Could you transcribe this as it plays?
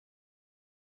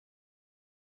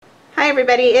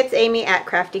everybody, it's Amy at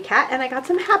Crafty Cat, and I got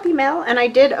some Happy Mail, and I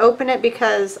did open it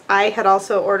because I had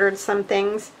also ordered some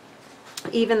things.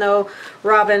 Even though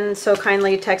Robyn so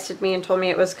kindly texted me and told me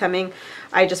it was coming,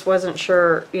 I just wasn't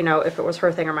sure, you know, if it was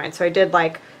her thing or mine. So I did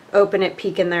like open it,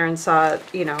 peek in there, and saw,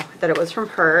 you know, that it was from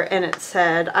her, and it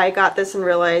said, I got this and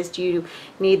realized you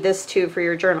need this too for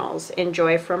your journals.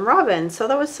 Enjoy, from Robyn. So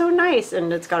that was so nice,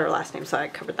 and it's got her last name, so I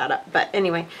covered that up. But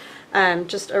anyway,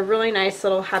 just a really nice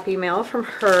little Happy Mail from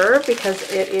her,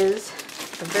 because it is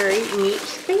a very neat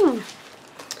thing.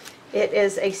 It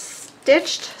is a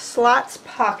stitched slots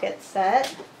pocket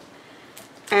set,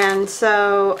 and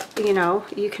so, you know,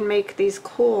 you can make these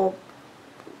cool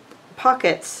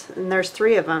pockets, and there's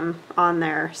 3 of them on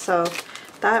there, so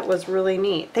that was really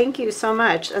neat. Thank you so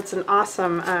much. That's an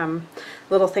awesome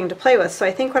little thing to play with. So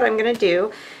I think what I'm going to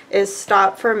do is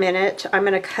stop for a minute. I'm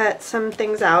going to cut some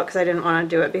things out because I didn't want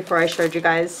to do it before I showed you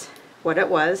guys what it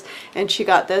was. And she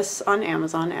got this on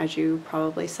Amazon, as you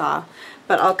probably saw.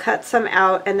 But I'll cut some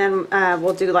out, and then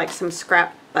we'll do like some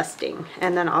scrap busting.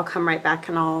 And then I'll come right back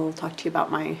and I'll talk to you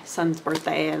about my son's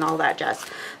birthday and all that jazz.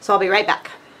 So I'll be right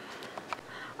back.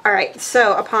 Alright,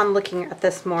 so upon looking at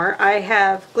this more, I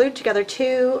have glued together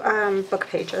 2 book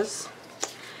pages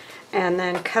and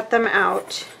then cut them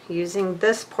out using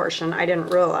this portion. I didn't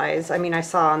realize, I mean, I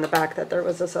saw on the back that there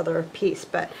was this other piece,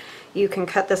 but you can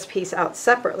cut this piece out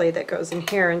separately that goes in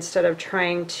here instead of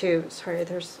trying to, sorry,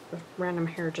 there's a random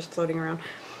hair just floating around.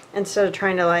 Instead of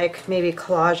trying to like maybe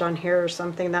collage on here or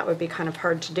something, that would be kind of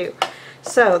hard to do.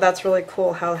 So that's really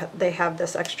cool how they have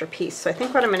this extra piece. So I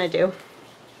think what I'm going to do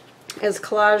is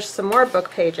collage some more book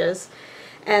pages,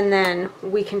 and then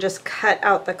we can just cut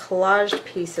out the collaged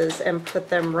pieces and put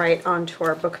them right onto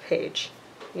our book page.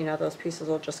 You know, those pieces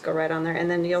will just go right on there,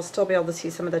 and then you'll still be able to see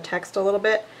some of the text a little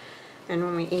bit, and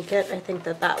when we ink it, I think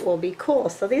that that will be cool.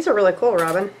 So these are really cool,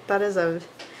 Robyn. That is a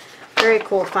very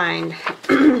cool find.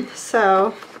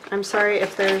 So I'm sorry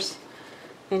if there's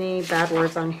any bad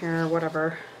words on here or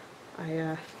whatever.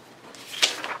 I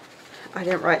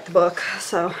didn't write the book,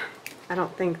 so I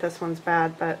don't think this one's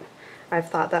bad, but I've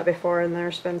thought that before, and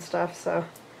there's been stuff, so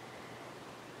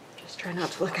just try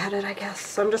not to look at it, I guess.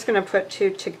 So I'm just going to put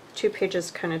two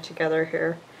pages kind of together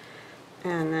here,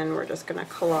 and then we're just going to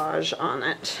collage on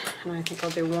it. And I think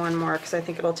I'll do one more because I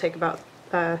think it'll take about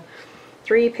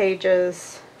 3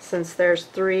 pages, since there's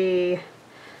 3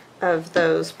 of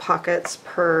those pockets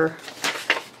per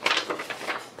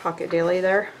pocket daily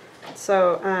there.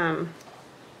 So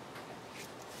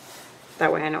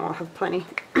that way I know I'll have plenty.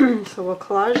 So we'll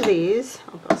collage these.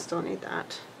 I'll still need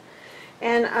that.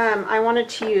 And I wanted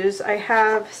to use, I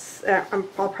have,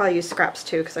 I'll probably use scraps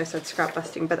too because I said scrap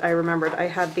busting, but I remembered I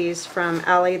had these from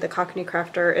Allie, the Cockney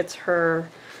crafter. It's her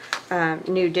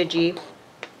new digi,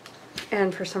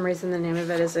 and for some reason the name of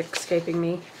it is escaping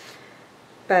me.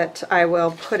 But I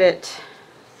will put it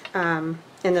in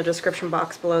the description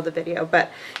box below the video.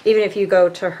 But even if you go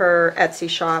to her Etsy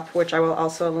shop, which I will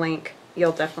also link,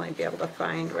 you'll definitely be able to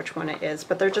find which one it is.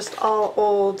 But they're just all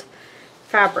old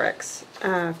fabrics.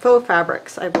 Faux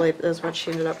Fabrics, I believe is what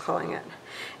she ended up calling it.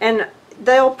 And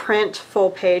they'll print full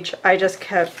page. I just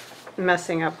kept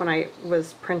messing up when I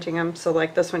was printing them. So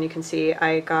like this one, you can see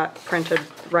I got printed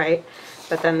right,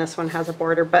 but then this one has a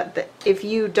border. But if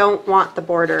you don't want the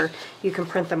border, you can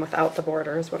print them without the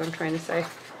border, is what I'm trying to say.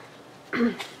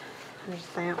 There's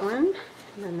that one,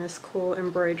 and then this cool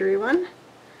embroidery one,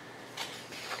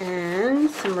 and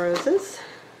some roses,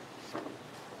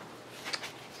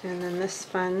 and then this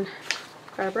fun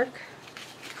fabric.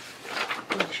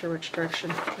 I'm not sure which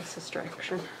direction, this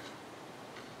direction,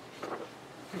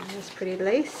 and this pretty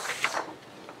lace.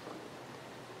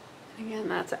 Again,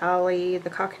 that's Allie,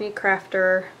 the Cockney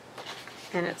crafter,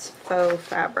 and it's Faux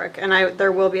Fabric. And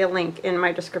there will be a link in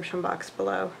my description box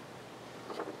below,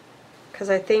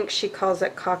 because I think she calls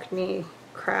it Cockney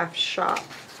Craft Shop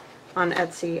on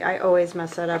Etsy. I always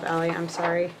mess that up, Allie, I'm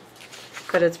sorry.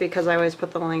 But it's because I always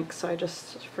put the link, so I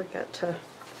just forget to,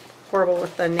 horrible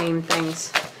with the name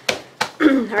things.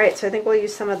 Alright, so I think we'll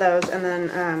use some of those, and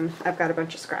then I've got a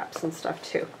bunch of scraps and stuff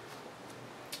too.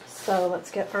 So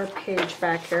let's get our page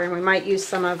back here, and we might use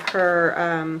some of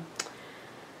her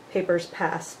papers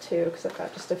past too, because I've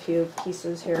got just a few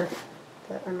pieces here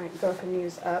that I might go ahead and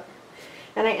use up.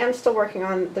 And I am still working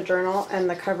on the journal, and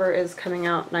the cover is coming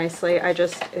out nicely.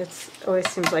 It always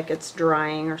seems like it's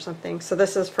drying or something. So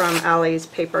this is from Allie's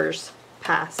Papers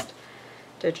Past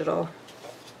Digital.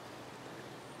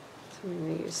 So I'm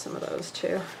going to use some of those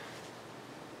too.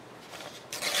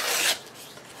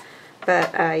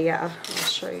 But yeah, I'll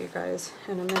show you guys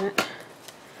in a minute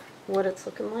what it's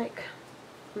looking like.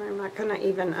 And I'm not going to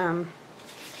even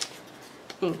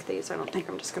ink these. I don't think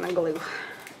I'm just going to glue.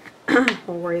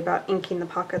 We'll worry about inking the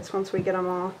pockets once we get them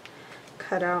all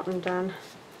cut out and done.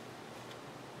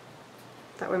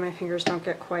 That way my fingers don't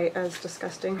get quite as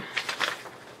disgusting.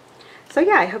 So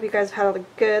yeah, I hope you guys have had a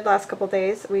good last couple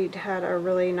days. We had a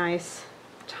really nice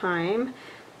time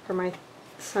for my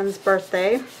son's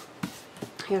birthday.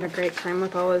 He had a great time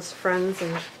with all his friends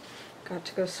and got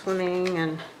to go swimming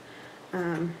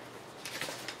and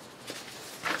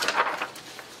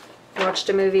watched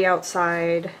a movie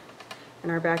outside in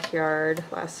our backyard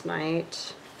last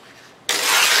night.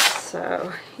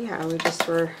 So yeah, we just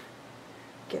were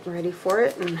getting ready for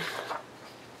it, and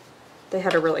they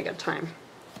had a really good time.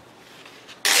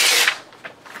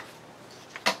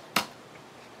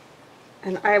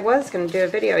 And I was going to do a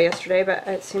video yesterday, but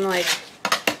it seemed like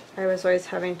I was always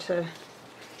having to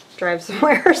drive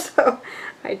somewhere, so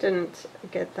I didn't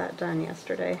get that done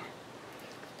yesterday.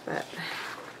 But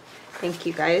thank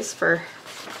you guys for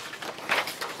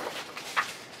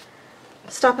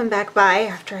stopping back by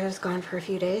after I was gone for a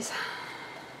few days.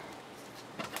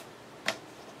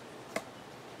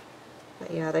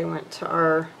 But yeah, they went to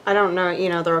our, I don't know, you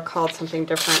know, they're called something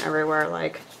different everywhere,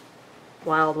 like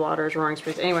Wild Waters, Roaring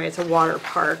Springs. Anyway, it's a water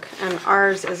park, and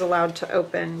ours is allowed to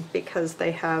open because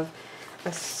they have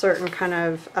a certain kind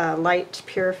of light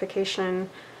purification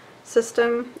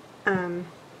system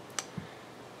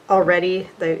already.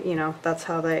 They, you know, that's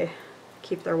how they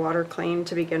keep their water clean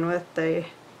to begin with. They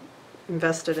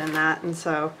invested in that, and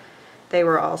so they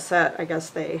were all set. I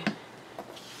guess they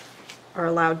are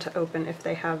allowed to open if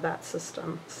they have that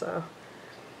system. So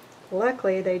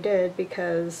luckily they did,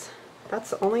 because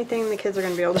that's the only thing the kids are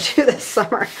going to be able to do this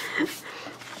summer,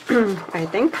 I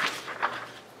think.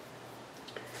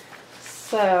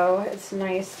 So it's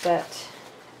nice that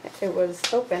it was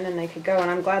open and they could go,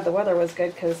 and I'm glad the weather was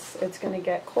good because it's going to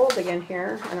get cold again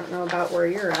here. I don't know about where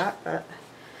you're at, but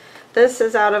this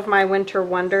is out of my Winter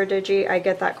Wonder Digi. I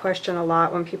get that question a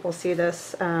lot when people see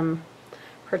this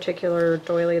particular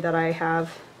doily that I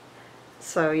have.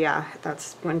 So yeah,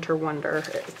 that's Winter Wonder.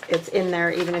 It's in there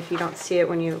even if you don't see it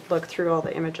when you look through all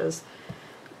the images.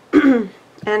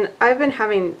 And I've been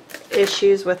having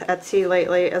issues with Etsy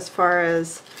lately as far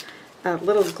as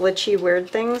little glitchy weird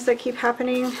things that keep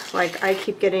happening. Like I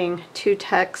keep getting 2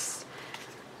 texts,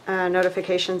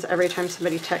 notifications every time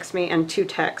somebody texts me, and 2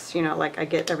 texts, you know, like I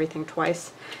get everything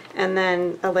twice. And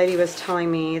then a lady was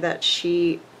telling me that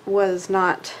she was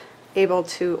not able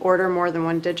to order more than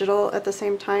 1 digital at the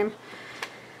same time.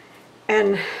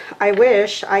 And I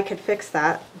wish I could fix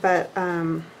that, but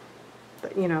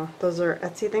you know, those are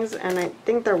Etsy things, and I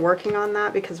think they're working on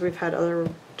that because we've had other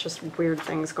just weird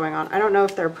things going on. I don't know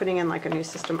if they're putting in like a new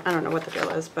system. I don't know what the deal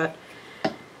is, but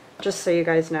just so you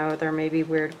guys know, there may be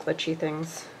weird glitchy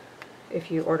things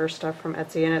if you order stuff from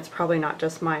Etsy, and it's probably not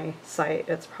just my site,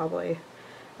 it's probably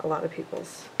a lot of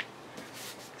people's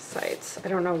sites. I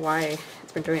don't know why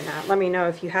it's been doing that. Let me know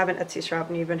if you have an Etsy shop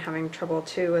and you've been having trouble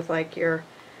too with like your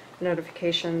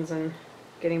notifications and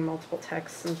getting multiple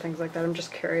texts and things like that. I'm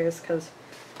just curious because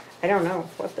I don't know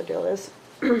what the deal is.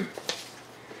 But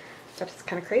it's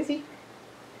kind of crazy.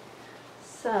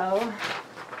 So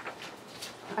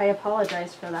I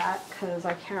apologize for that because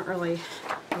I can't really,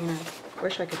 you know,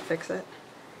 wish I could fix it.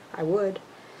 I would.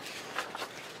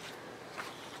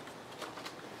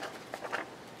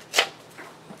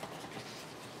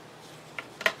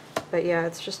 But yeah,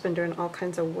 it's just been doing all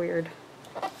kinds of weird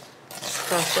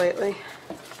stuff lately.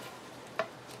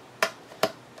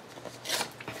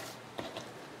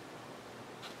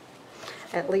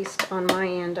 At least on my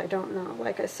end. I don't know,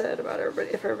 like I said, about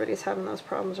everybody, if everybody's having those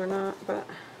problems or not, but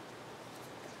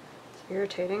it's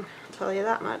irritating, I'll tell you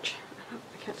that much.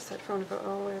 I can't decide if I want to go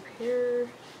all the way up here,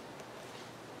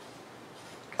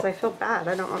 because I feel bad.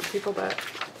 I don't want people that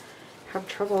have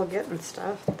trouble getting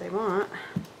stuff that they want.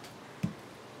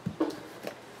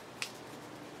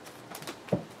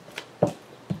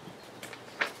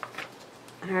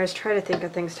 And I always try to think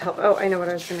of things to help. Oh, I know what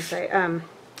I was going to say.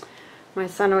 My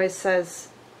son always says,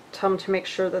 tell them to make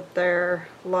sure that they're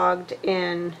logged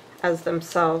in as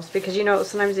themselves, because you know,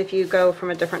 sometimes if you go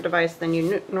from a different device than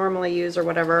you normally use or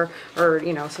whatever, or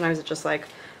you know, sometimes it just like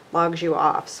logs you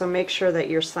off. So make sure that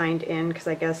you're signed in, because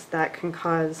I guess that can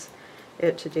cause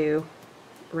it to do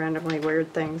randomly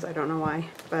weird things. I don't know why,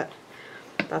 but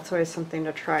that's always something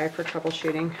to try for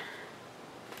troubleshooting.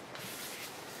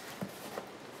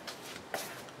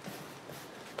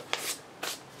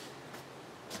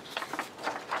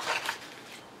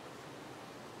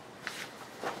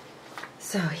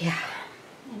 So yeah,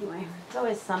 anyway, it's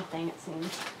always something, it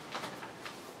seems.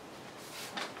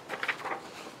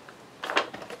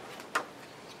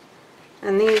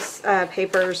 And these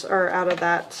papers are out of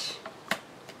that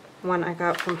one I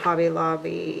got from Hobby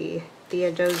Lobby, the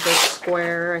Adoza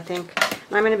Square, I think.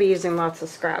 And I'm going to be using lots of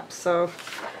scraps, so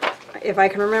if I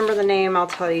can remember the name, I'll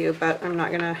tell you, but I'm not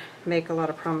going to make a lot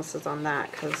of promises on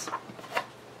that, because,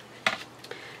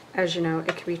 as you know,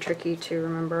 it can be tricky to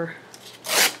remember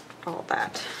all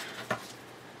that.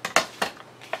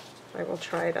 I will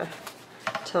try to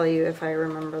tell you if I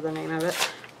remember the name of it.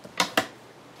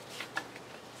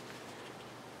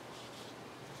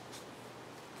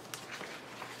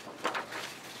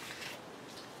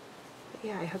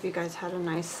 Yeah, I hope you guys have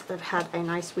had a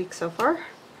nice week so far.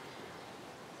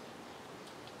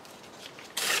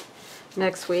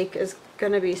 Next week is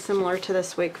going to be similar to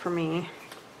this week for me.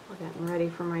 We're getting ready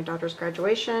for my daughter's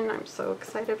graduation. I'm so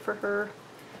excited for her.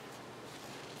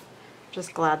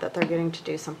 Just glad that they're getting to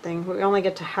do something. We only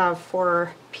get to have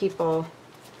 4 people,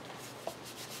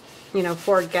 you know,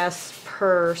 4 guests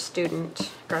per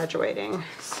student graduating,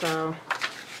 so,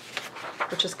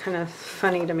 which is kind of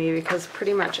funny to me because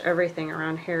pretty much everything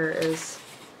around here is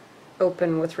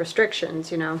open with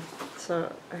restrictions, you know,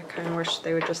 so I kind of wish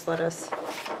they would just let us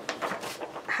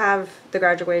have the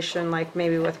graduation like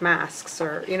maybe with masks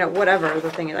or, you know, whatever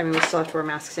the thing is. I mean, we still have to wear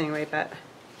masks anyway, but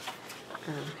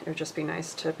it would just be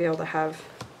nice to be able to have,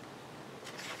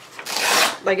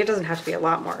 like, it doesn't have to be a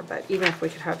lot more, but even if we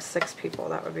could have 6 people,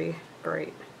 that would be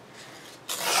great.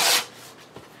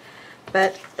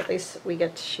 But at least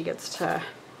she gets to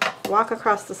walk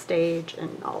across the stage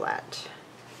and all that.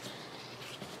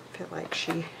 I feel like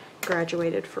she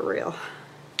graduated for real.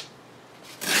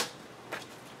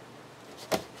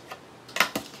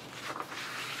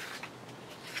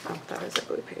 Oh, that was a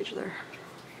blue page there.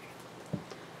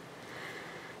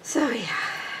 So yeah,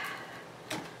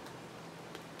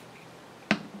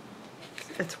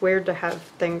 it's weird to have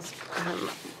things.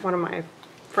 One of my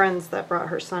friends that brought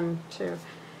her son to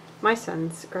my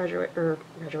son's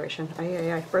graduation,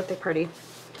 birthday party,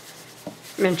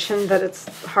 mentioned that it's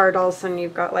hard all of a sudden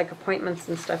you've got like appointments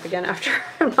and stuff again after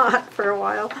not for a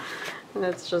while, and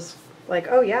it's just like,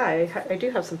 oh yeah, I do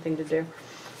have something to do.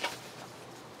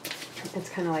 It's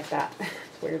kind of like that.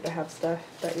 It's weird to have stuff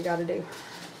that you got to do.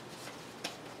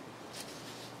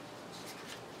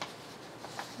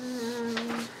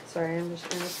 Sorry, I'm just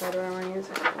trying to decide what I want to use.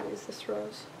 I want to use this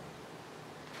rose.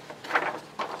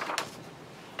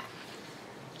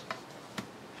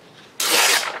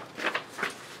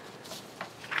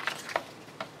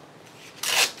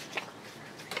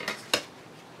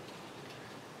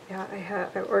 Yeah,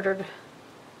 I ordered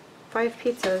 5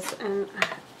 pizzas and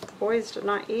the boys did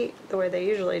not eat the way they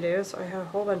usually do, so I have a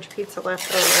whole bunch of pizza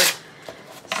left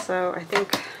over. So I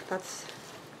think that's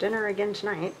dinner again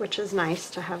tonight, which is nice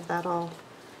to have that all,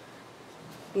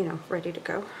 you know, ready to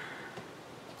go.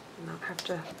 Not have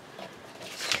to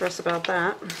stress about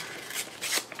that.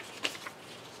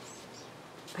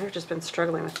 I've just been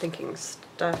struggling with thinking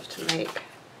stuff to make.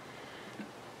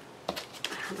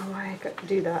 I don't know why I could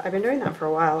do that. I've been doing that for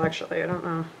a while, actually. I don't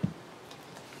know.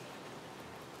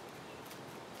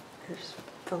 I just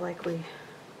feel like we,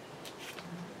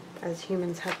 as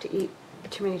humans, have to eat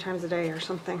too many times a day or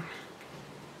something.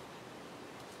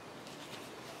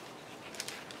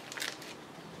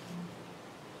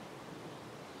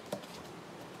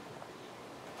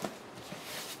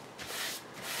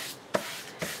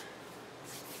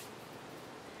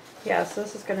 Yeah, so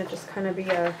this is going to just kind of be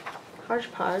a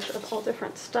hodgepodge of all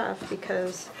different stuff,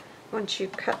 because once you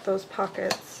cut those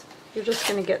pockets, you're just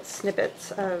going to get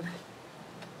snippets of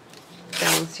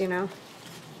things, you know.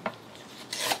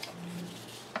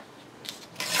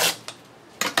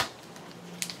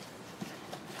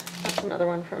 That's another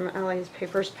one from Allie's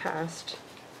Papers Past.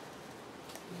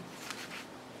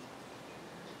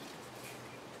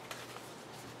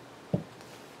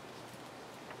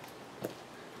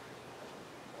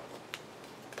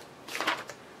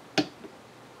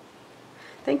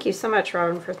 Thank you so much,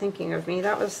 Robyn, for thinking of me.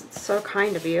 That was so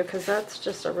kind of you, because that's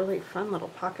just a really fun little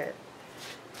pocket.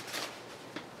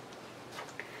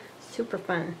 Super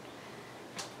fun.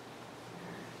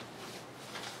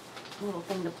 A little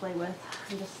thing to play with.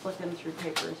 I'm just looking through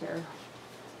papers here.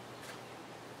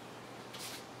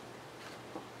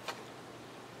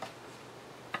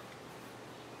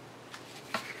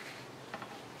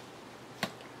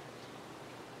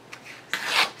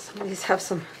 Some of these have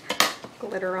some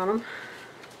glitter on them.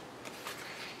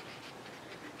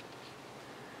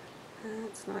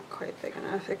 It's not quite big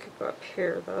enough. It could go up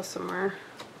here though somewhere.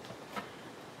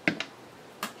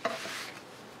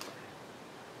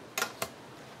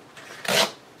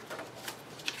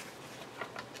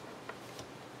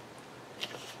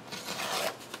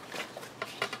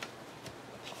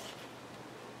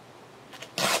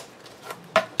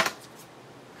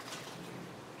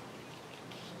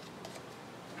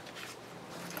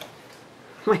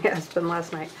 my husband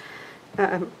last night.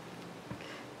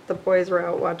 The boys were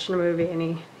out watching a movie,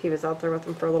 and he was out there with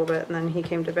them for a little bit, and then he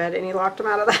came to bed and he locked them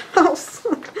out of the house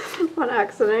on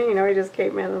accident. You know, he just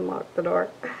came in and locked the door.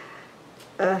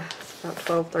 It's about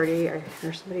 12:30. I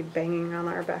hear somebody banging on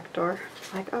our back door.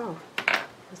 It's like, oh,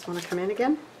 just want to come in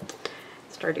again?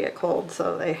 It started to get cold,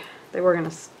 so they were going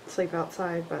to sleep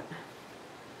outside, but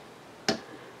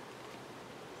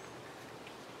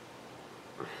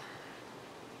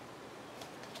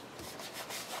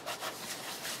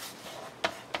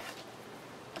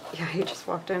yeah, he just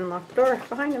walked in and locked the door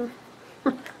behind him.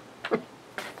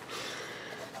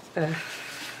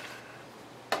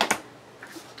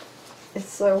 It's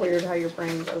so weird how your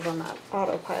brain goes on that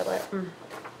autopilot and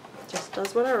just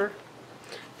does whatever.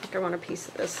 I think I want a piece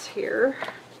of this here.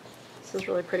 This is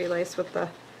really pretty lace with the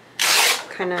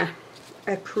kind of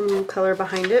ecru color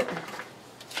behind it.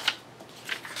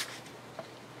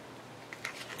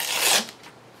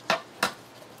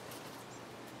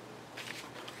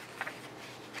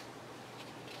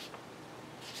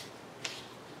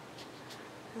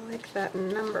 I like that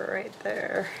number right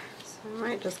there. So I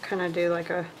might just kind of do like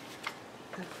a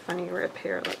funny rip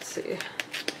here. Let's see. I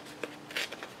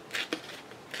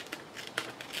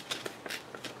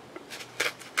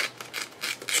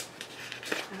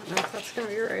don't know if that's going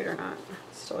to be right or not.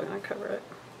 Still going to cover it.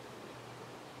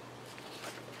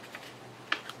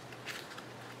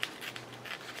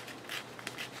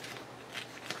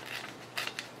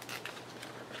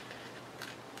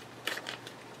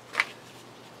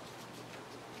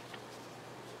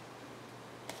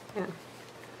 Yeah,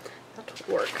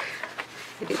 that'll work.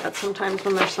 I do that sometimes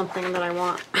when there's something that I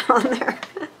want on there.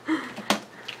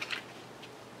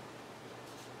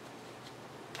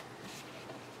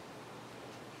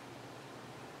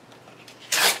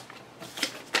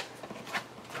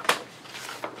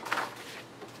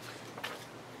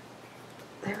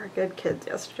 They were good kids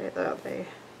yesterday, though. They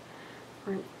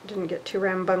didn't get too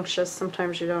rambunctious.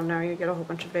 Sometimes you don't know. You get a whole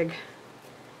bunch of big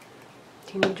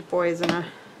teenage boys in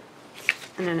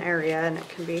an area, and it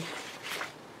can be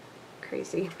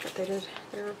crazy. But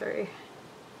they were very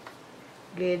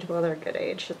good. Well, they're good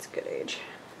age. It's good age.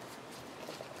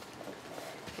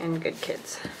 And good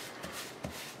kids.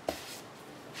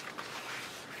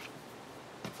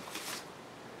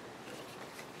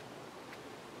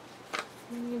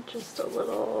 Need just a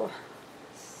little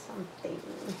something.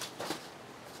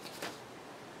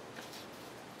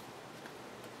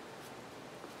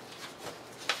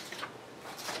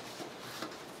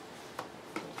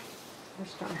 I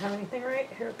just don't have anything right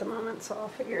here at the moment, so I'll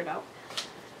figure it out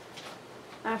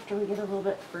after we get a little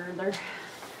bit further.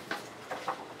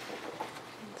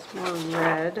 It's more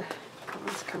red. That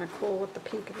one's kind of cool with the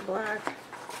pink and the black.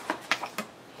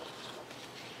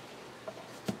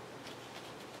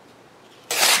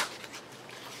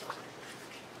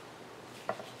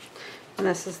 And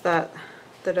this is the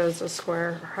Dozo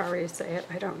square, or however you say it.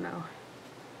 I don't know.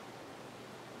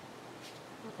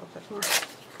 A little bit more.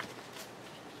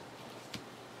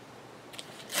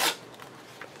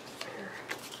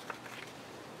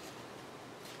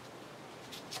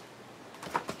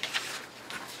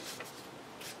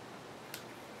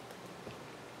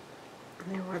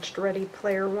 And they watched Ready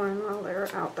Player One while they were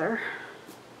out there.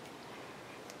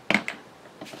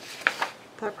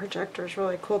 That projector is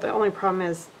really cool. The only problem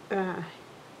is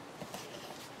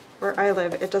where I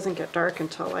live, it doesn't get dark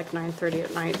until like 9:30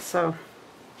 at night, so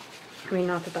I mean,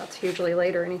 not that that's hugely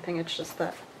late or anything, it's just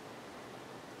that,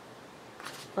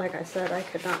 like I said, I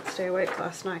could not stay awake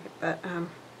last night, but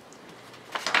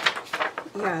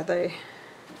yeah,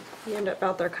 you end up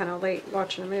out there kind of late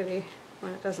watching a movie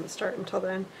when it doesn't start until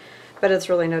then, but it's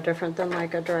really no different than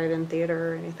like a drive-in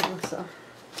theater or anything, so.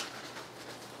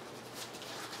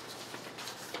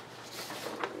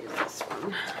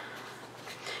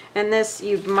 And this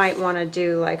you might want to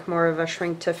do like more of a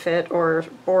shrink to fit or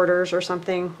borders or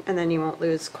something, and then you won't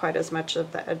lose quite as much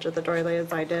of the edge of the doily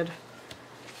as I did.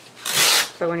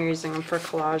 But when you're using them for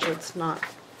collage, it's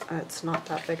not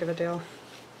that big of a deal.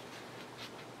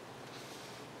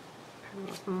 I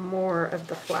want more of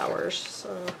the flowers,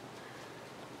 so.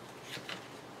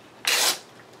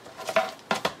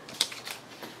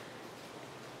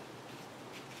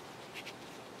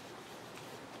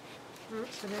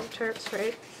 Oops, I didn't tear it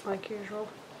straight, like usual.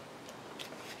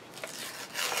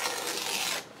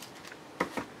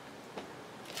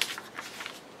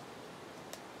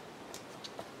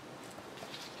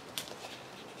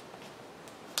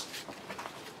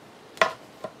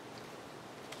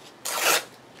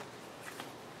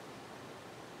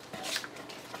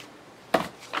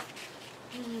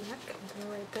 And that can go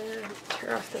right there.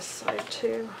 Tear off this side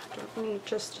too. Don't need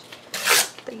just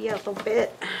the yellow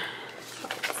bit by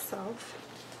itself.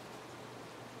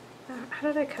 How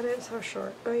did I cut it so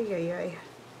short? Oy, oy, oy.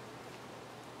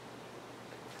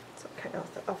 It's okay,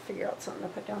 I'll figure out something to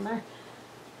put down there.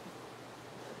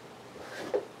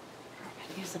 I'm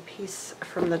going to use a piece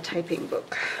from the typing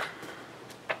book.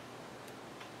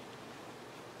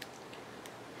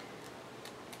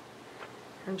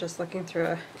 I'm just looking through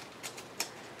a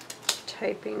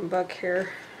typing book here.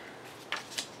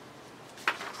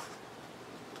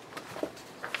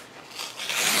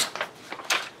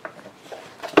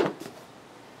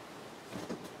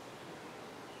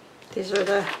 These are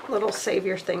the little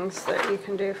savior things that you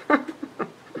can do.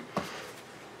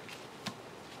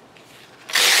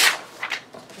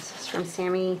 This is from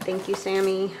Sammy. Thank you,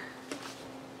 Sammy.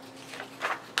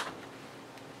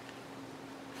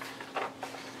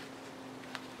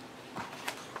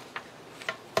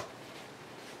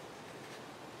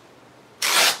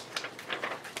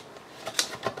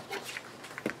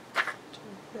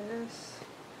 This.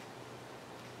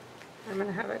 I'm going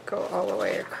to have it go all the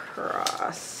way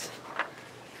across.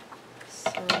 So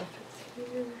if it's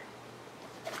here,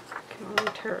 I can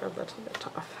only tear a little bit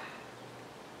off.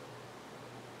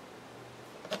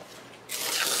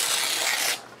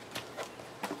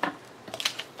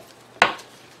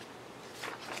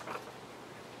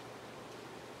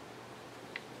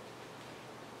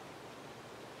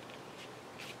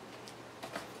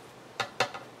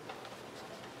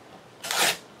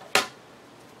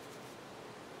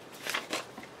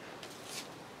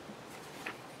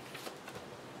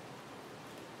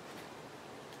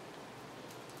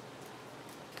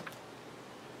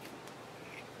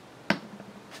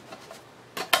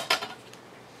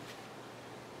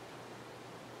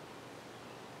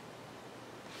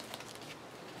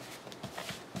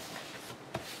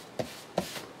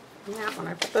 Now when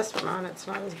I put this one on, it's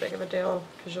not as big of a deal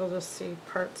because you'll just see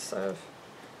parts of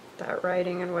that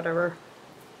writing and whatever.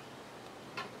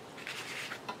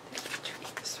 Turn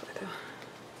it this way though.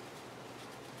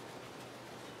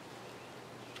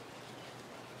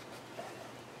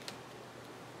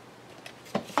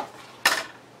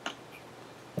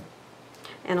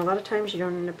 And a lot of times you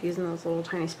don't end up using those little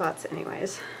tiny spots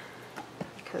anyways,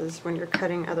 because when you're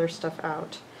cutting other stuff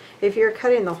out, if you're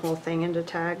cutting the whole thing into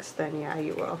tags, then yeah,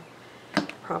 you will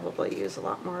probably use a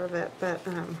lot more of it, but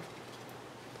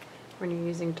when you're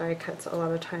using die cuts, a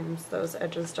lot of times those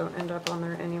edges don't end up on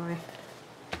there anyway.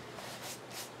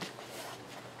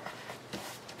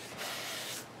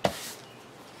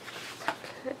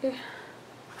 Okay.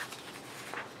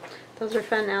 Those are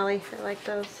fun, Allie. I like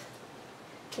those.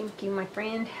 Thank you, my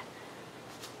friend.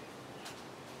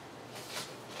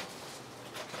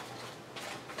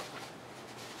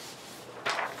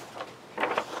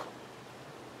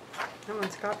 That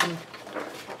one's gotten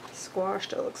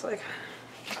squashed, it looks like.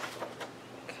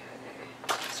 Okay,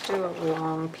 let's do a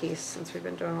long piece since we've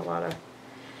been doing a lot of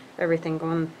everything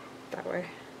going that way.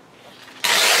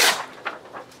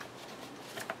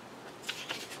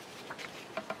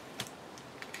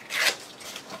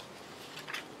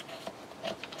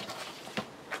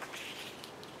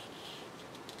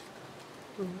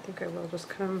 I think I will just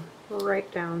come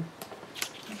right down.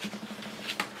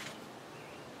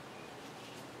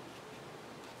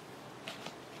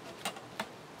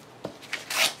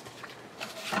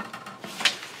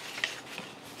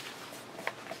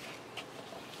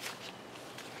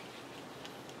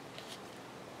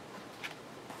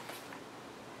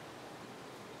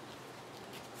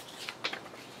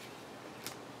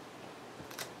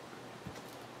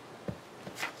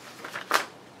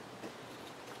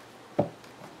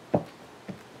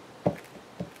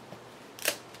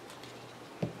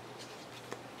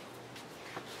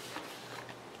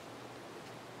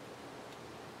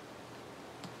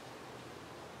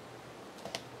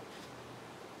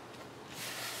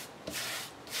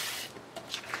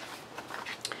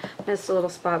 Missed a little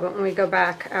spot, but when we go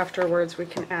back afterwards we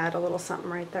can add a little something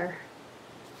right there.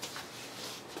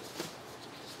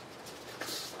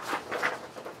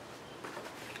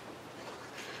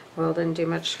 Well, didn't do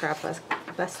much scrap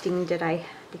busting, did I?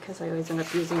 Because I always end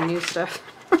up using new stuff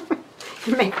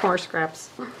and make more scraps.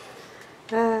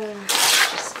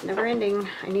 Just never ending.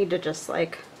 I need to just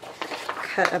like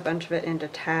cut a bunch of it into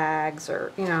tags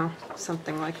or, you know,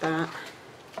 something like that.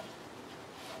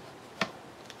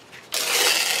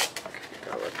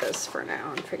 Go with this for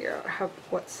now and figure out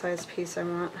what size piece I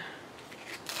want.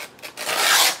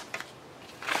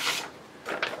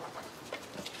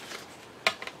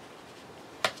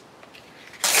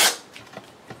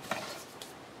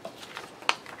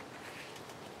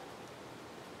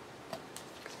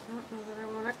 I don't know that I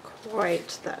want it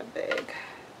quite that big.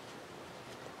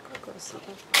 Go go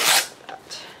something like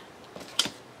that.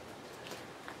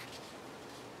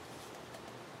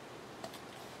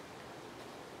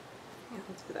 Yeah,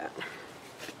 let's do that.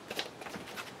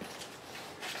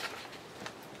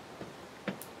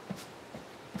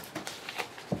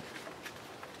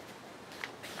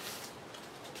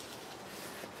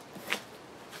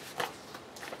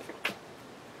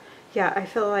 Yeah, I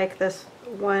feel like this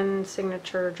one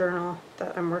signature journal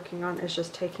that I'm working on is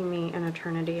just taking me an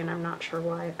eternity, and I'm not sure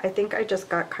why. I think I just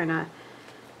got kind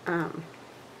of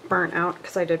burnt out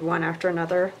because I did one after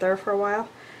another there for a while,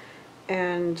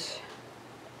 and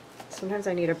sometimes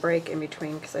I need a break in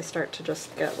between because I start to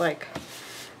just get like,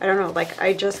 I don't know, like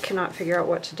I just cannot figure out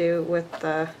what to do with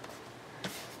the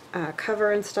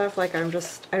cover and stuff. Like I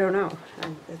don't know.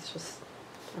 I'm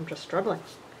just struggling.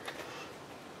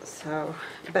 So,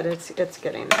 but it's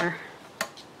getting there.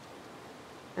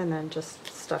 And then just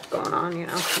stuff going on, you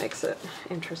know, makes it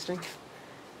interesting.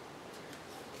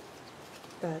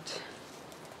 But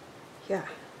yeah,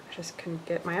 I just couldn't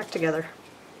get my act together.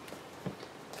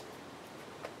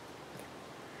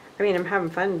 I mean, I'm having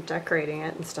fun decorating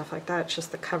it and stuff like that. It's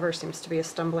just the cover seems to be a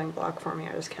stumbling block for me.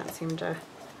 I just can't seem to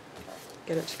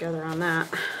get it together on that.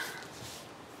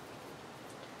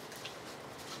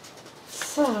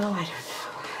 So, I don't know.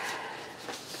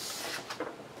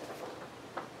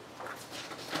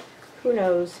 Who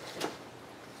knows?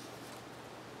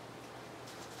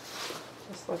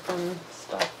 Just looking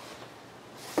stuff.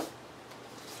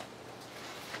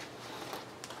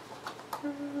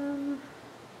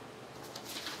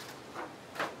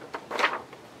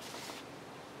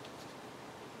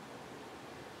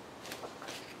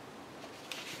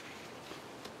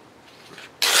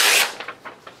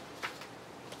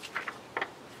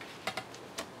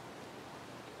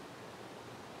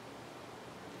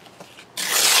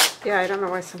 Yeah, I don't know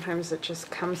why sometimes it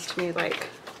just comes to me like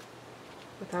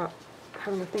without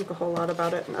having to think a whole lot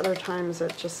about it, and other times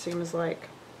it just seems like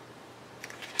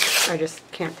I just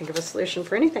can't think of a solution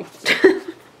for anything.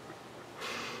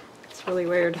 It's really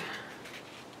weird.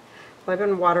 Well, I've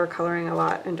been watercoloring a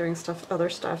lot and doing other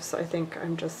stuff, so I think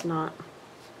I'm just not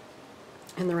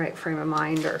in the right frame of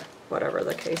mind or whatever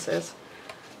the case is.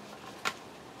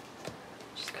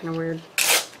 Just kind of weird.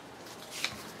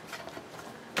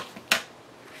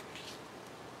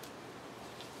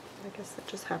 I guess that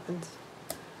just happens.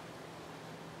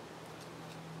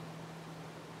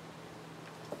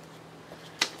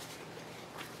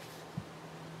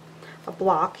 A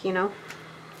block, you know.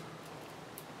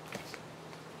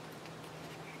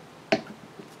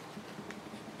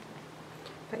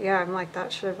 But yeah, I'm like,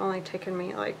 that should have only taken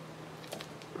me like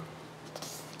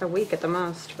a week at the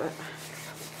most, but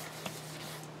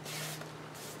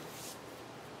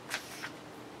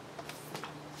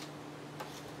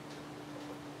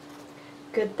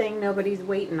good thing nobody's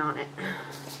waiting on it.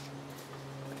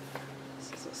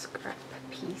 This is a scrap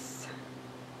piece.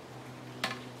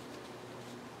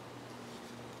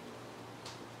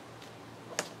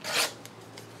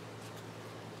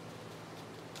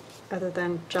 Other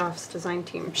than Joff's design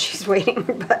team, she's waiting,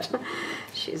 but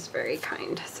she's very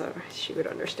kind, so she would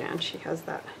understand. She has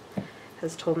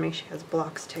told me she has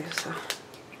blocks too, so.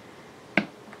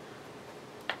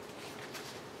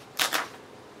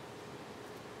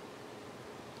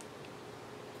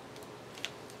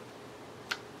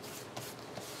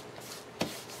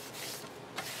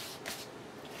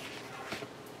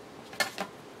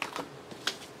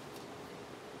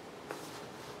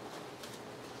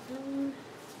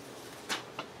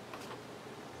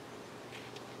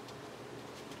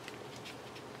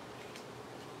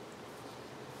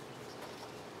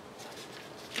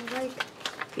 I like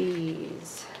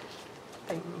these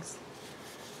things,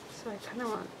 so I kind of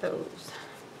want those.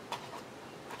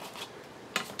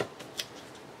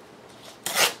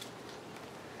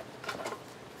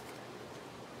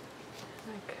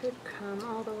 I could come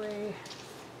all the way .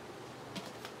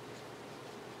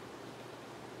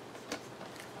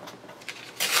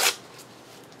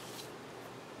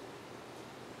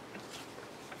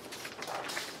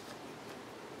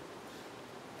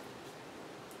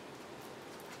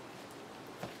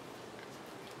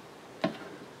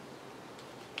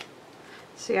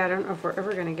 See, I don't know if we're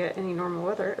ever going to get any normal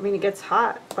weather. I mean, it gets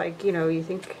hot, like, you know, you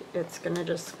think it's going to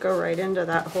just go right into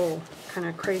that whole kind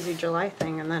of crazy July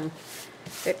thing, and then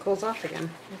it cools off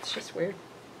again. It's just weird.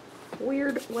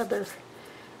 Weird weather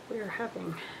we are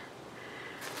having.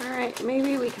 Alright,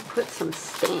 maybe we can put some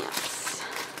stamps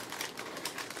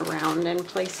around in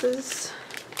places,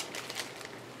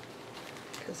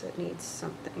 because it needs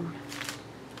something.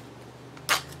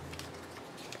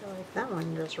 Like that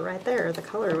one just right there, the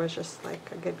color was just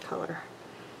like a good color.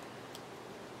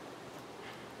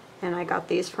 and I got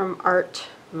these from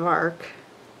Artvarkk.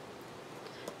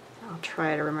 I'll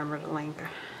try to remember to link.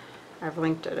 I've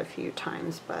linked it a few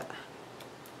times, but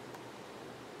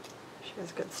she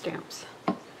has good stamps.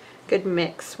 Good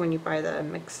mix when you buy the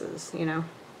mixes, you know.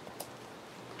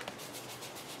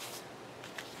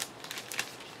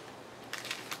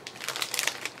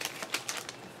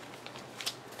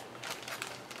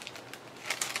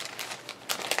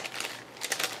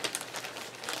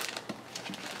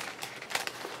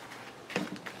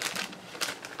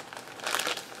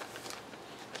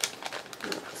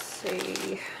 Let's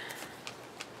see.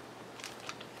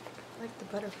 I like the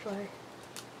butterfly.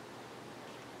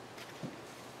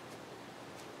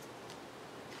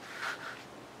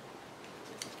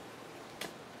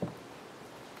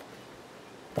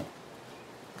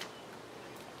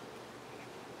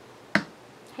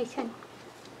 Hey, son.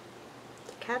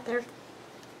 The cat there.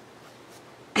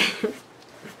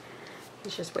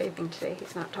 He's just waving today.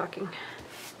 He's not talking.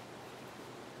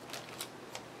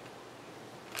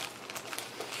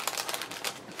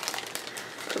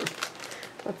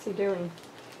 What's he doing?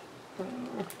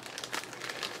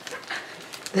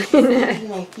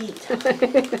 My feet.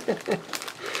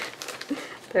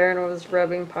 Darren was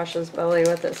rubbing Pasha's belly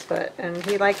with his foot, and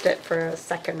he liked it for a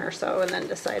second or so, and then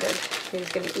decided he was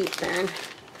going to eat Darren.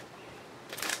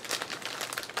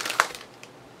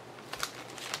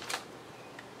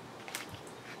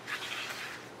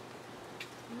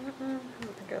 I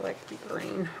don't think I like the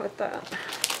green with that.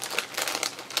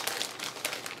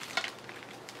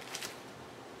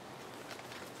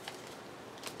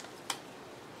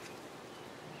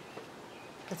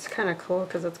 It's kind of cool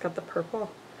because it's got the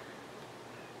purple.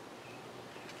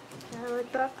 Yeah, I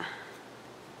like that.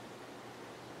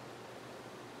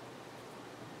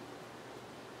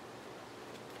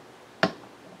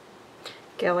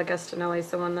 Gail Agustinelli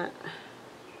is the one that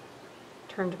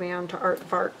turned me on to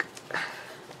Artvarkk.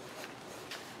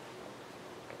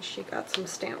 She got some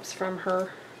stamps from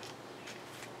her.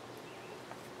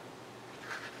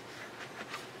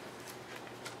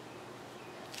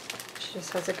 She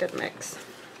just has a good mix.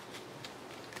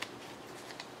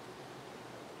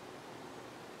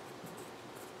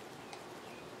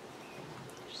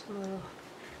 Some little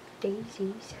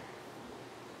daisies.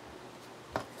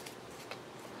 I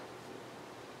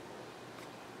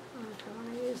don't know if I want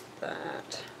to use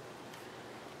that.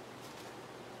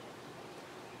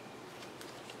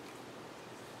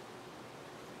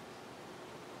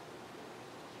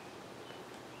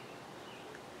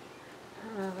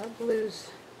 That blue's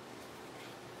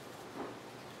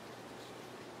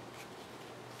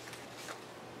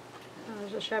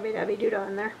there's a shabby dabby doodah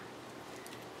in there.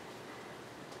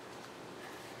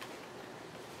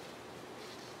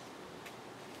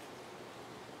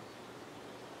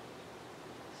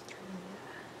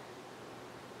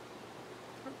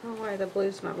 I don't know why the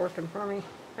blue's not working for me.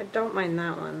 I don't mind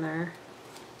that one there.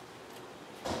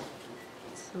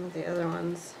 Some of the other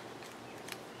ones.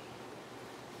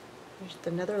 There's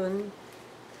the Netherlands.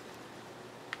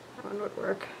 That one would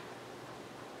work.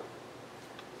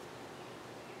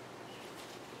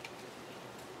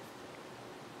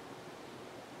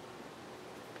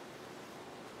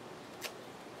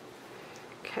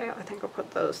 Okay, I think I'll put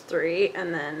those three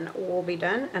and then we'll be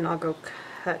done, and I'll go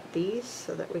cut these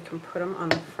so that we can put them on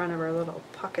the front of our little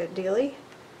pocket dealie.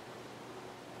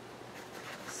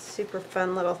 Super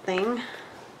fun little thing.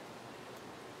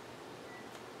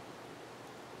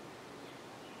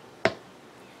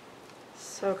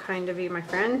 So kind of you, my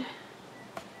friend.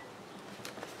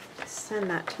 Send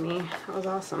that to me. That was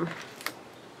awesome.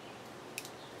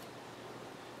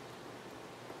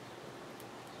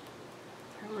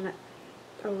 I want it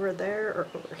over there or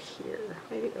over here.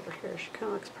 Maybe over here. She kind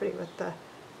of looks pretty with the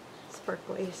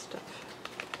sparkly stuff.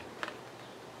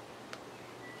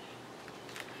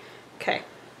 Okay.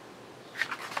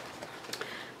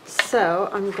 So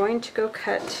I'm going to go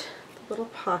cut the little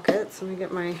pockets. Let me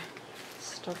get my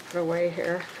stuff put away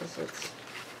here because it's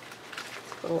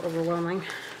a little overwhelming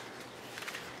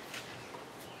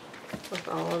with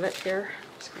all of it here.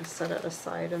 I'm just going to set it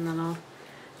aside and then I'll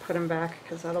put them back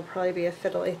because that'll probably be a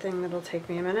fiddly thing that'll take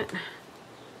me a minute.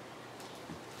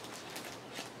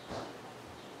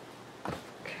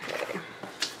 Okay.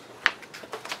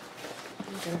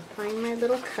 I'm going to find my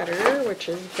little cutter, which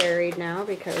is buried now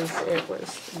because it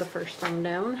was the first thing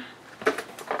down. Okay,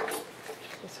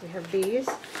 so we have these.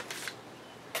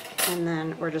 And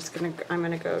then we're just I'm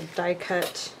gonna go die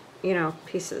cut, you know,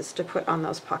 pieces to put on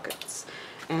those pockets.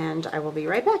 And I will be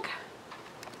right back.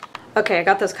 Okay, I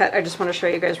got those cut. I just want to show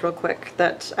you guys real quick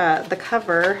that the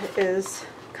cover is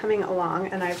coming along,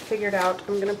 and I've figured out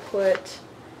I'm gonna put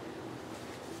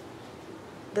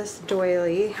this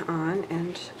doily on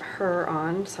and her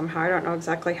on somehow. I don't know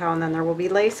exactly how, and then there will be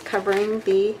lace covering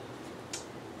the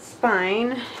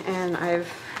spine, and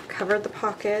I've covered the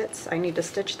pockets. I need to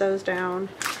stitch those down,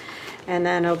 and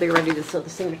then I'll be ready to sew the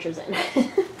signatures in.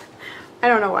 I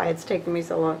don't know why it's taking me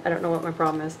so long. I don't know what my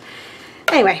problem is.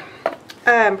 Anyway,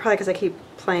 probably because I keep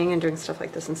playing and doing stuff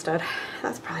like this instead.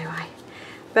 That's probably why.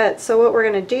 But so what we're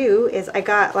going to do is I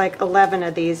got like 11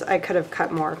 of these. I could have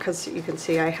cut more because you can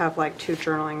see I have like 2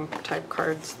 journaling type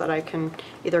cards that I can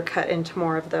either cut into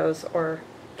more of those or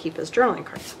keep as journaling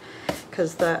cards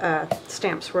because the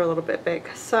stamps were a little bit big.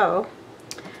 So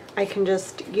I can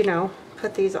just, you know,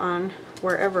 put these on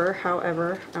wherever,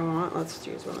 however I want. Let's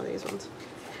use one of these ones.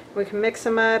 We can mix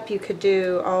them up. You could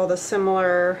do all the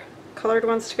similar colored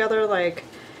ones together. Like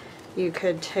you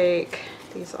could take,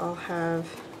 these all have,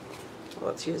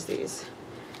 let's use these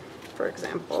for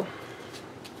example.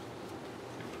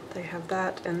 They have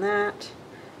that and that,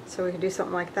 so we could do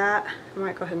something like that. I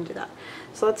might go ahead and do that.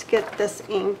 So let's get this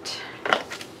inked,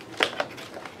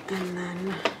 and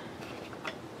then,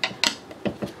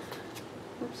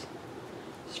 oops,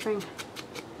 string,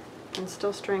 and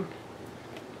still string.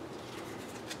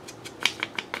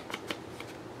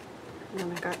 And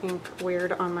then I got ink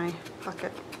weird on my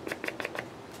pocket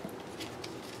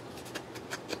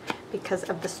because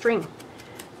of the string.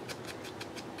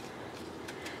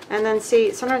 And then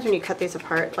see, sometimes when you cut these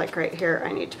apart, like right here,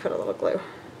 I need to put a little glue.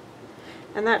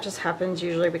 And that just happens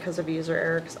usually because of user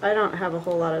error, because I don't have a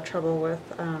whole lot of trouble with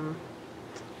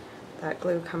that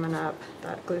glue coming up,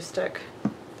 that glue stick,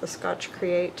 the Scotch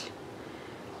Create.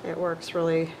 It works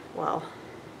really well.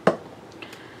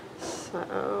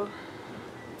 So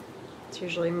it's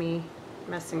usually me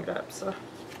messing it up, so.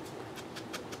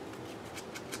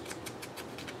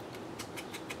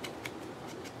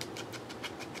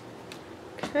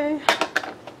 Okay. I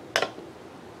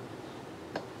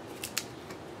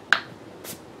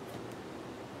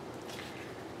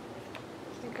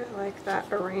think I like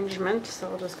that arrangement, so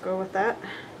I'll just go with that.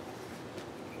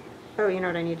 Oh, you know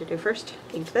what I need to do first?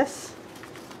 Ink this.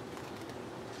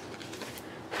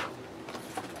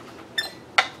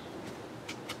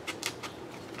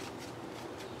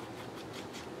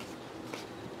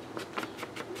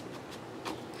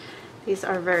 These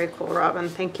are very cool, Robyn.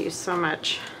 Thank you so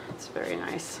much. It's very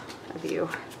nice of you.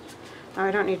 Now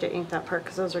I don't need to ink that part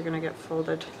because those are going to get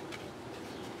folded.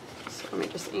 So let me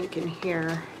just ink in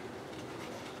here.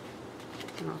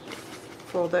 And I'll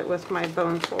fold it with my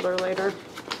bone folder later.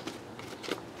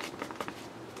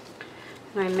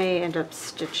 And I may end up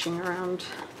stitching around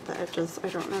the edges. I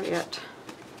don't know yet.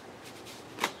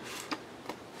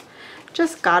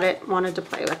 Just got it, wanted to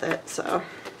play with it, so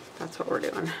that's what we're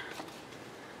doing.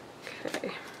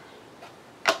 Okay.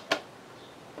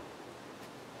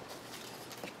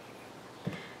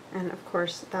 And of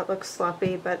course that looks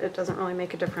sloppy, but it doesn't really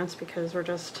make a difference because we're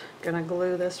just gonna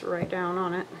glue this right down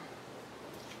on it.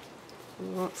 You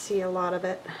won't see a lot of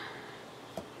it,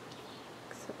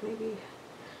 except maybe.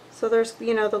 So there's,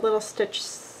 you know, the little stitch,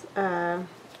 what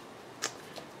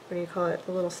do you call it?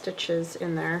 The little stitches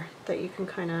in there that you can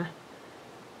kind of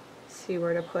see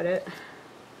where to put it.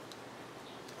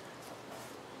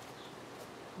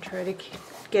 Try to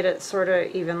get it sort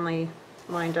of evenly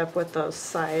lined up with those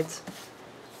sides.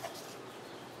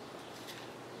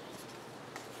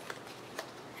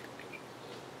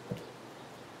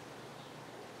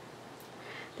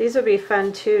 These would be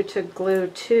fun too to glue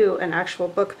to an actual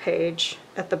book page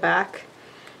at the back.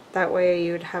 That way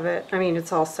you'd have it, I mean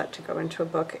it's all set to go into a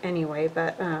book anyway,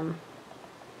 but you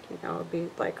know, it would be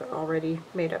like already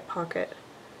made up pocket.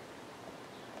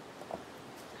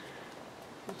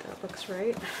 I think that looks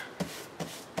right.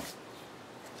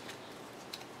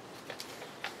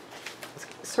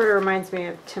 It sort of reminds me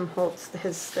of Tim Holtz,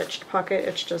 his stitched pocket.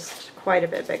 It's just quite a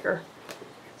bit bigger.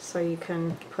 So you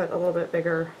can put a little bit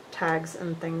bigger tags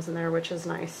and things in there, which is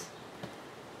nice.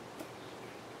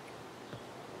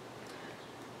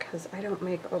 Because I don't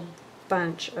make a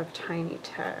bunch of tiny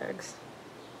tags.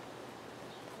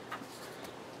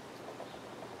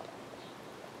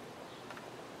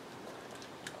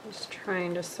 Just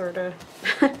trying to sort of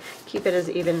keep it as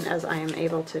even as I am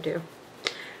able to do.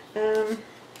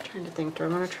 Trying to think, do I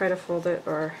want to try to fold it,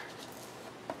 or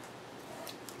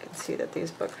you can see that these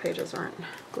book pages aren't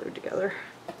glued together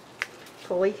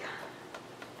fully.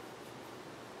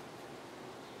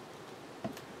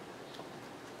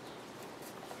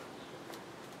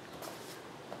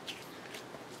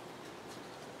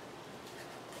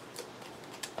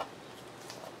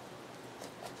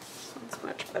 Sounds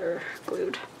much better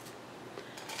glued.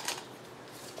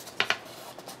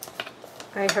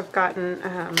 I have gotten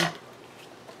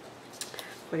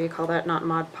what do you call that? Not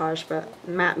Mod Podge, but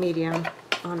matte medium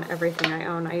on everything I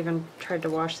own. I even tried to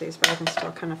wash these, but I can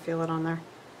still kind of feel it on there.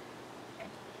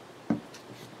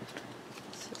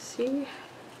 So see?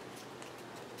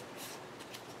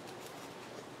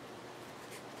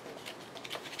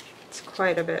 It's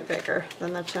quite a bit bigger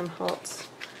than the Tim Holtz.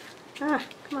 Ah,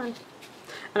 come on.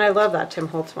 And I love that Tim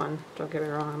Holtz one. Don't get me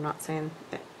wrong, I'm not saying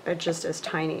it just is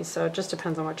tiny, so it just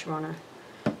depends on what you want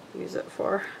to use it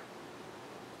for.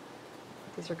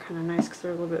 These are kind of nice because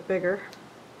they're a little bit bigger.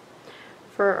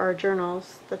 For our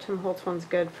journals, the Tim Holtz one's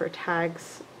good for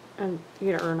tags, and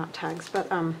you know, or not tags,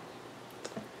 but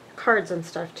cards and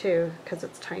stuff too, because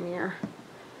it's tinier.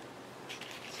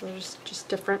 So there's just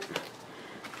different.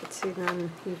 Let's see,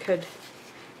 then you could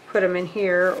put them in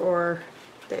here, or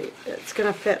it's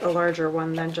going to fit a larger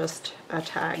one than just a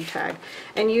tag.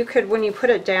 And you could, when you put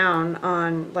it down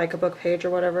on like a book page or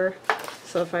whatever,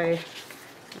 so if I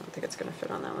don't think it's going to fit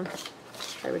on that one.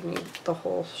 I would need the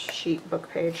whole sheet book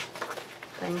page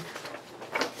thing.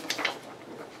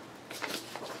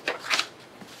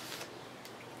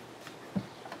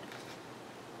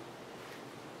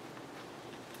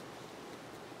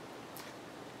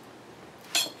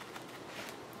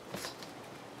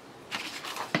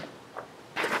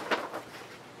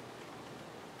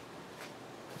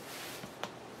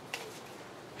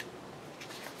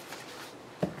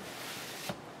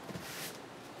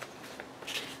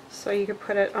 So you could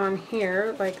put it on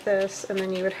here like this, and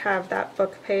then you would have that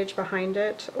book page behind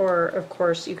it, or of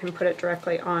course you can put it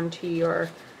directly onto your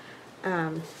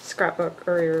scrapbook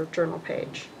or your journal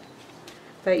page.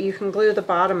 But you can glue the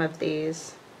bottom of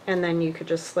these, and then you could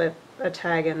just slip a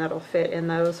tag in that'll fit in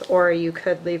those, or you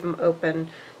could leave them open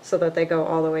so that they go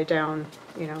all the way down,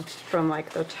 you know, from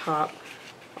like the top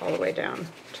all the way down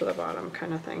to the bottom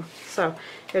kind of thing. So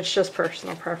it's just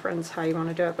personal preference how you want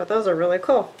to do it, but those are really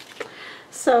cool.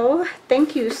 So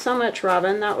thank you so much,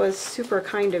 Robyn. That was super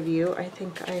kind of you. I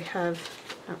think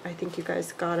you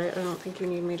guys got it. I don't think you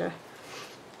need me to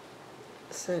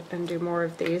sit and do more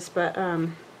of these, but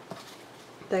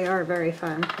they are very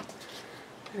fun.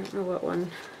 I don't know what one.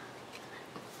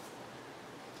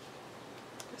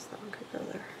 I guess that one could go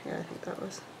there. Yeah, I think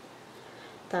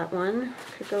that one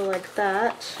could go like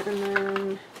that, and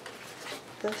then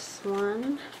this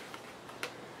one,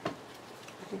 I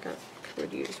think I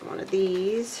would use one of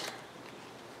these.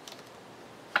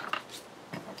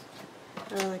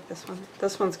 I like this one.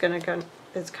 This one's gonna go,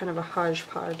 it's kind of a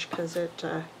hodgepodge because it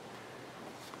I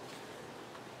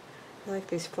like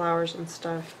these flowers and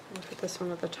stuff. I'll put this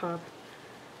one at the top,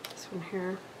 this one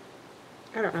here.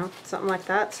 I don't know, something like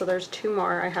that. So there's two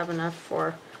more I have enough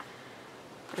for,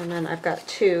 and then I've got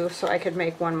two, so I could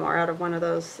make one more out of one of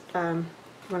those, one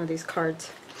of these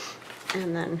cards,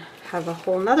 and then have a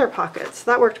whole nother pocket. So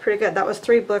that worked pretty good. That was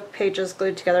 3 book pages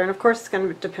glued together, and of course it's going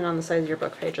to depend on the size of your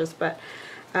book pages, but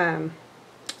and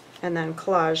then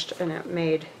collaged, and it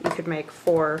made, you could make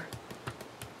 4,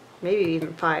 maybe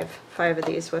even 5 of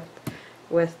these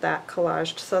with that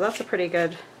collaged. So that's a pretty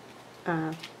good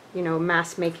you know,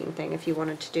 mass making thing if you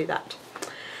wanted to do that.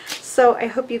 So I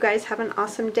hope you guys have an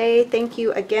awesome day. Thank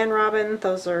you again, Robyn.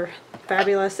 Those are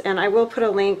fabulous, and I will put a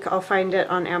link, I'll find it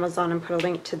on Amazon and put a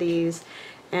link to these,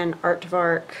 and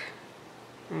Artvarkk,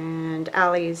 and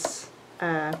Allie's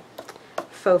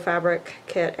Faux Fabric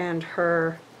kit, and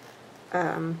her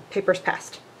Papers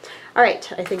Past.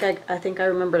 Alright, I think I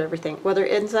remembered everything. Whether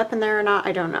it ends up in there or not,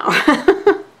 I don't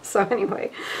know. So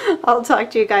anyway, I'll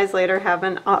talk to you guys later. Have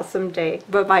an awesome day.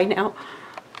 Bye-bye now.